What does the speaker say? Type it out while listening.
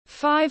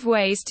5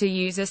 ways to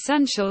use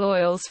essential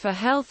oils for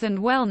health and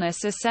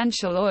wellness.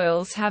 Essential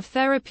oils have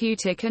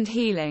therapeutic and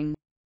healing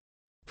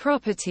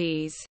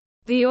properties.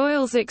 The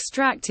oils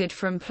extracted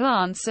from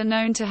plants are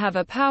known to have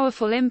a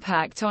powerful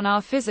impact on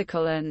our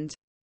physical and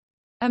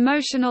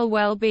emotional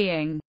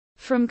well-being.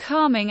 From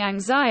calming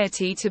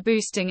anxiety to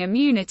boosting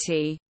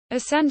immunity,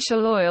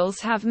 essential oils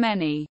have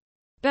many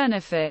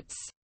benefits.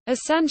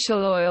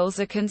 Essential oils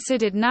are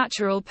considered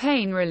natural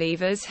pain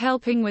relievers,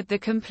 helping with the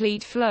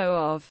complete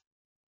flow of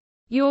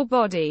your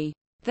body.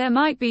 There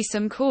might be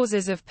some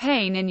causes of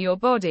pain in your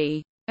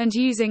body, and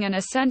using an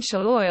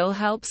essential oil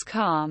helps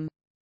calm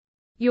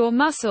your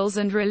muscles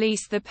and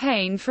release the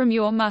pain from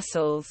your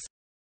muscles.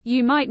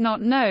 You might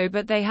not know,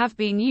 but they have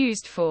been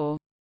used for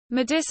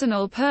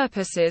medicinal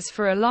purposes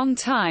for a long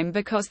time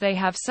because they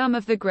have some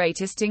of the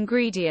greatest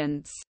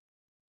ingredients.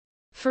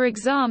 For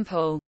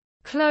example,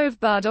 clove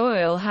bud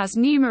oil has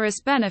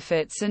numerous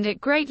benefits and it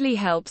greatly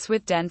helps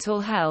with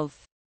dental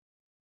health.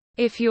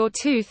 If your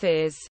tooth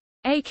is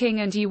aching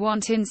and you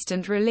want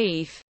instant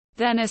relief,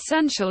 then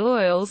essential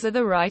oils are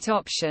the right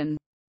option.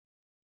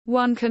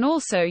 One can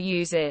also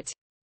use it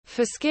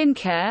for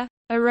skincare,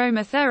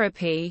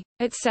 aromatherapy,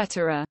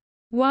 etc.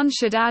 One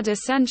should add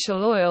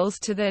essential oils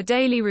to their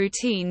daily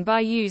routine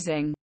by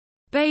using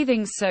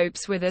bathing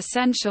soaps with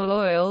essential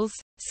oils,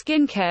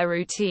 skincare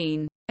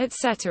routine,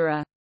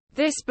 etc.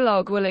 This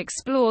blog will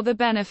explore the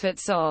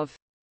benefits of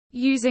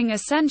using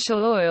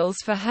essential oils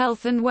for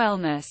health and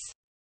wellness.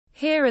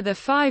 Here are the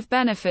 5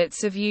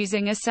 benefits of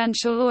using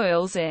essential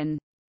oils in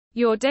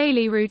your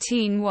daily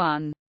routine.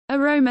 1.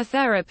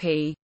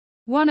 Aromatherapy.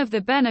 One of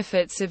the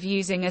benefits of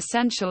using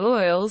essential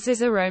oils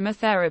is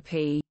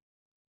aromatherapy.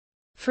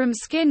 From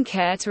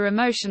skincare to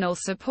emotional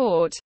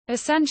support,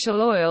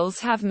 essential oils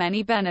have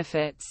many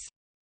benefits.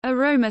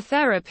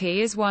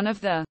 Aromatherapy is one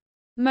of the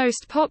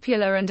most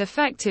popular and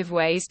effective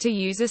ways to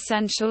use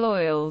essential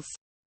oils.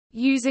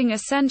 Using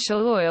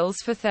essential oils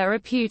for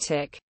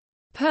therapeutic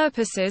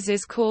purposes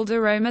is called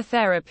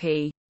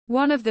aromatherapy.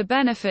 One of the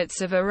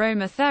benefits of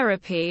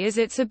aromatherapy is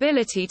its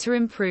ability to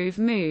improve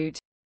mood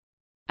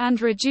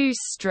and reduce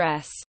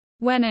stress.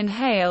 When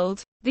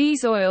inhaled,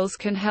 these oils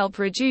can help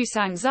reduce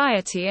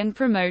anxiety and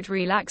promote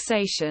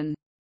relaxation.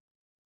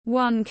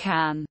 One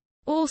can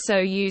also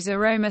use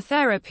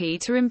aromatherapy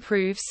to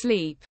improve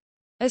sleep.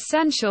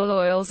 Essential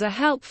oils are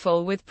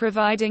helpful with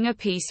providing a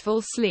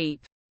peaceful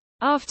sleep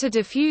after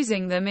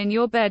diffusing them in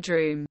your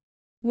bedroom.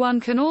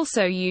 One can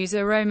also use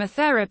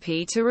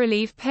aromatherapy to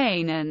relieve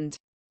pain and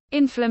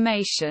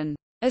inflammation.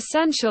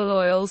 Essential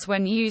oils,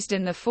 when used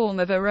in the form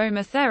of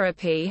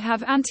aromatherapy,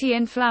 have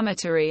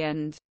anti-inflammatory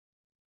and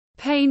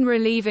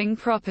pain-relieving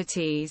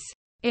properties.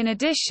 In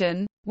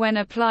addition, when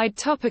applied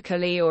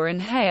topically or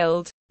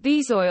inhaled,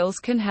 these oils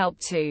can help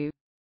to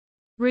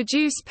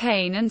reduce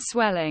pain and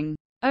swelling.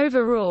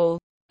 Overall,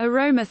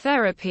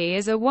 aromatherapy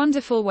is a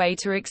wonderful way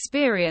to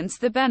experience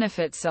the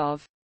benefits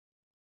of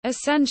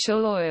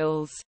essential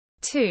oils.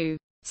 2.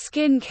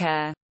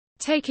 Skincare.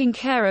 Taking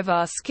care of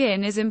our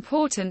skin is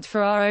important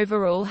for our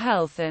overall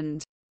health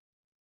and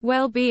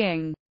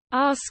well-being.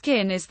 Our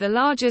skin is the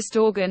largest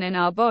organ in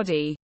our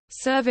body,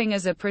 serving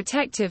as a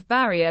protective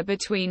barrier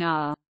between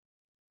our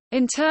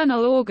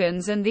internal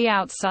organs and the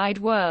outside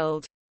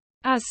world.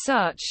 As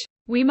such,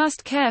 we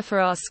must care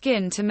for our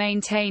skin to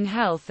maintain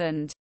health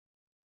and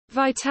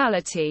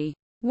vitality.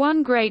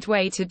 One great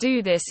way to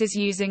do this is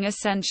using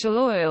essential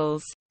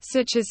oils,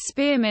 such as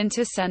spearmint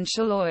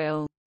essential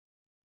oil.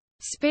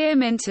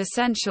 Spearmint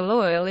essential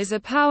oil is a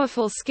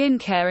powerful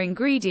skincare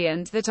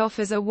ingredient that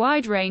offers a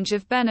wide range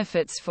of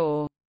benefits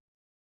for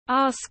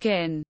our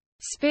skin.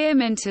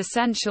 Spearmint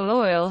essential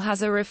oil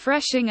has a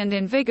refreshing and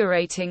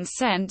invigorating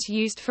scent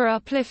used for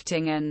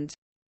uplifting and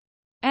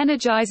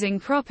energizing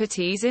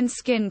properties in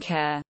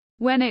skincare.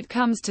 When it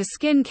comes to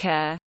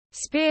skincare,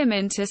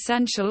 spearmint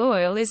essential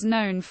oil is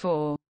known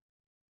for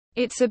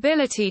its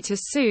ability to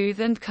soothe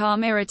and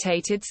calm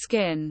irritated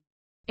skin.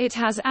 It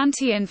has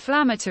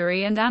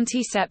anti-inflammatory and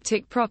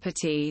antiseptic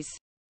properties,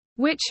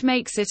 which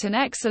makes it an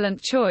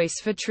excellent choice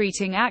for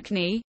treating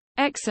acne,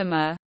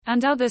 eczema,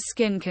 and other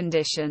skin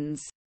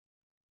conditions.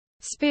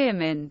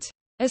 Spearmint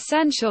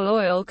essential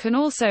oil can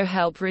also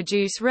help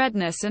reduce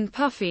redness and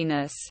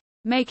puffiness,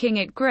 making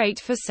it great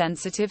for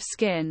sensitive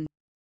skin.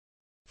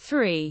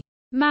 3.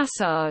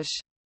 Massage.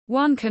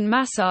 One can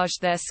massage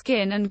their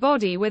skin and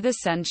body with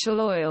essential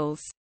oils.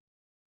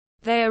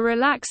 They are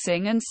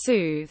relaxing and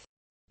soothe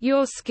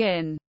your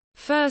skin.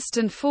 First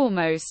and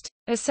foremost,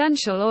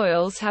 essential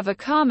oils have a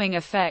calming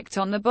effect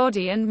on the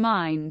body and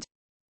mind.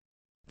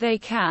 They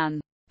can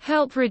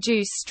help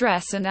reduce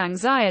stress and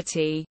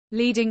anxiety,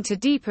 leading to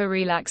deeper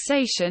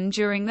relaxation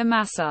during the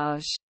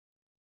massage.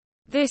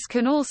 This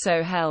can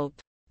also help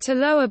to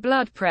lower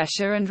blood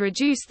pressure and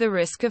reduce the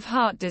risk of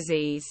heart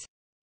disease.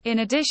 In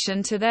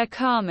addition to their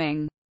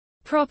calming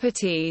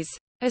properties,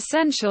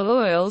 essential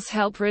oils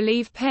help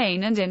relieve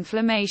pain and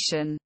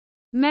inflammation.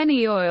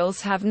 Many oils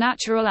have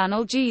natural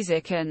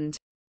analgesic and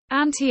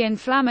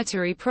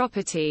anti-inflammatory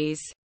properties,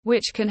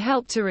 which can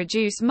help to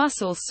reduce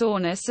muscle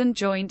soreness and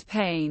joint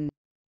pain.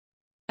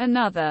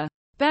 Another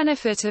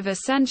benefit of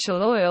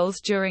essential oils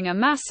during a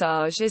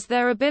massage is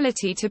their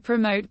ability to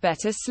promote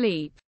better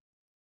sleep.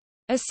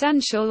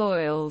 Essential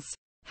oils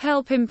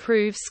help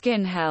improve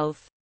skin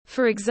health.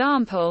 For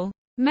example,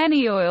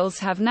 many oils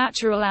have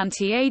natural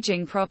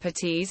anti-aging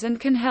properties and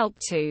can help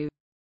to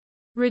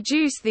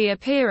reduce the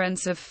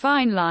appearance of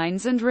fine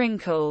lines and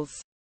wrinkles.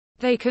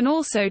 They can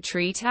also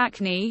treat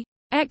acne,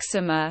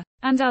 eczema,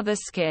 and other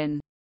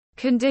skin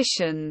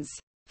conditions.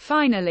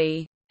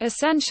 Finally,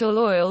 essential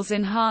oils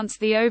enhance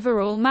the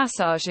overall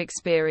massage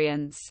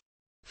experience.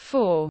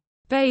 4.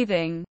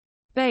 Bathing.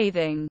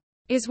 Bathing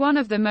is one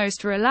of the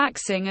most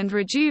relaxing and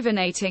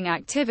rejuvenating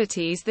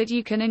activities that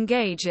you can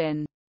engage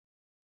in.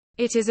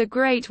 It is a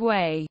great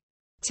way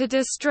to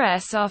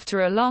distress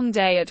after a long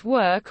day at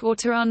work or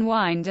to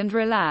unwind and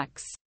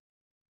relax.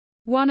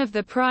 One of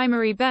the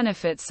primary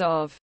benefits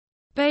of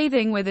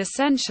bathing with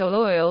essential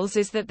oils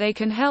is that they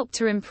can help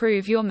to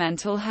improve your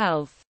mental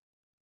health.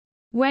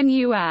 When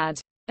you add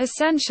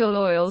essential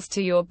oils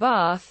to your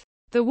bath,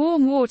 the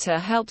warm water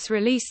helps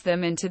release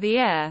them into the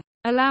air,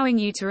 allowing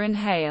you to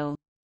inhale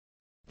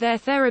their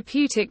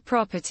therapeutic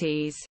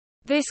properties.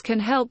 This can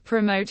help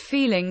promote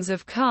feelings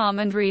of calm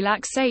and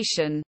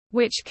relaxation,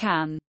 which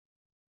can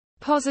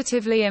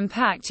positively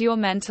impact your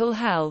mental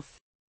health.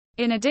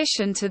 In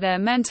addition to their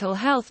mental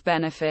health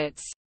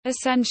benefits,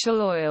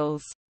 essential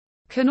oils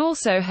can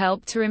also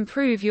help to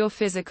improve your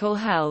physical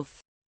health.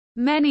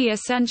 Many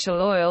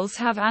essential oils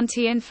have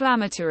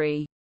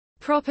anti-inflammatory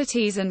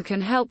properties and can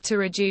help to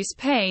reduce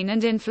pain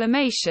and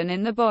inflammation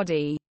in the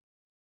body.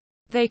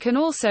 They can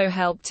also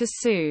help to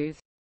soothe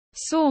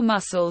sore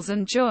muscles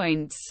and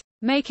joints,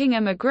 making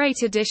them a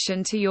great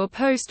addition to your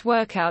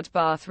post-workout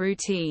bath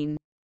routine.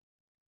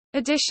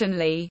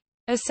 Additionally,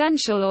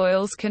 essential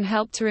oils can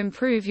help to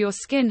improve your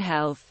skin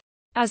health,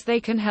 as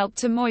they can help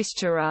to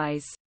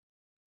moisturize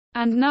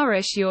and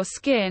nourish your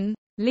skin,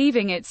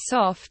 leaving it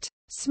soft,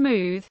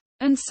 smooth,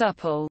 and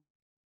supple.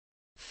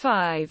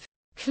 5.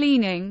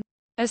 Cleaning.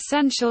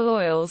 Essential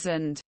oils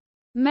and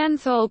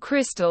menthol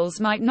crystals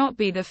might not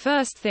be the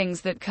first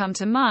things that come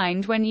to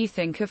mind when you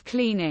think of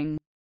cleaning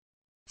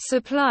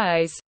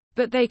supplies,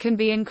 but they can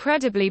be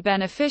incredibly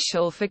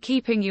beneficial for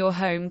keeping your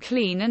home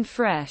clean and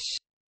fresh.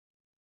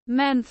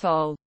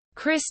 Menthol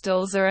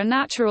crystals are a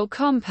natural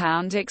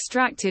compound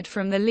extracted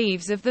from the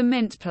leaves of the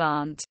mint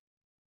plant.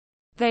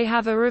 They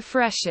have a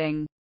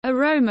refreshing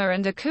aroma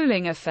and a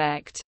cooling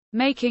effect,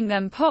 making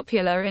them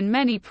popular in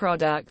many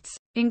products,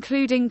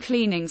 including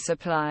cleaning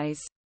supplies.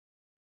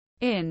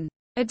 In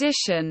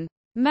addition,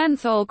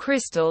 menthol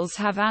crystals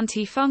have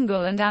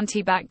antifungal and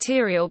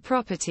antibacterial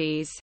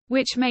properties,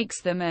 which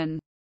makes them an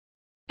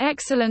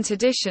excellent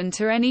addition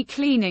to any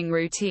cleaning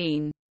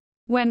routine.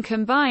 When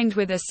combined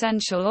with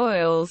essential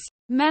oils,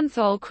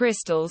 menthol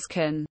crystals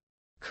can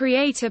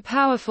create a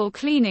powerful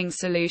cleaning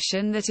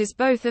solution that is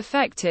both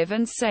effective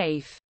and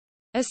safe.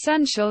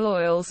 Essential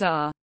oils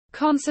are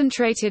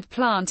concentrated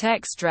plant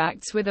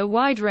extracts with a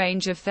wide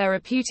range of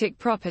therapeutic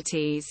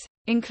properties,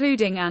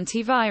 including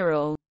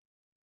antiviral,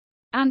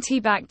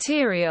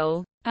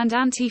 antibacterial, and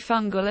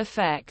antifungal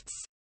effects.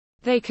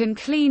 They can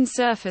clean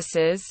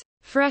surfaces,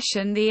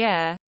 freshen the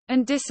air,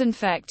 and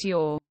disinfect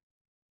your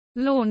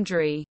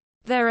laundry.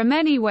 There are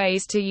many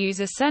ways to use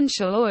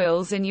essential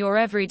oils in your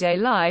everyday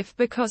life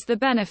because the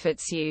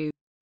benefits you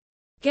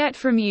get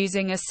from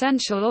using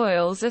essential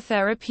oils are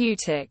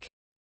therapeutic.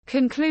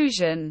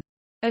 Conclusion.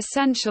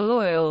 Essential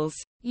oils,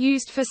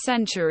 used for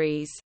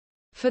centuries,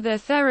 for their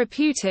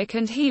therapeutic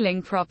and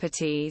healing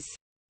properties.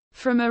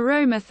 From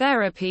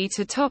aromatherapy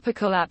to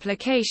topical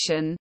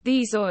application,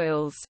 these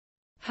oils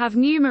have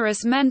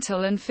numerous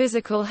mental and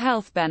physical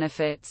health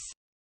benefits.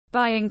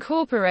 By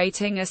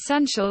incorporating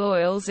essential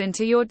oils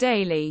into your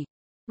daily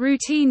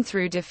routine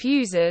through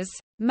diffusers,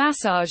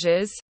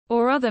 massages,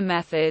 or other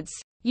methods,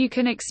 you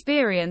can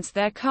experience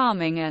their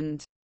calming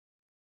and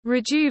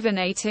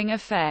rejuvenating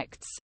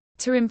effects.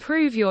 To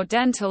improve your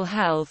dental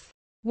health,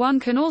 one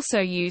can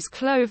also use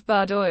clove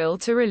bud oil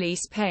to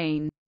release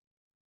pain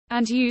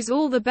and use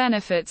all the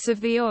benefits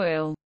of the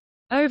oil.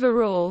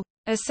 Overall,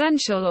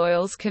 essential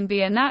oils can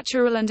be a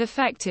natural and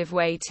effective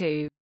way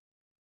to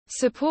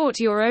support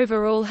your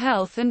overall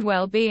health and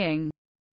well-being.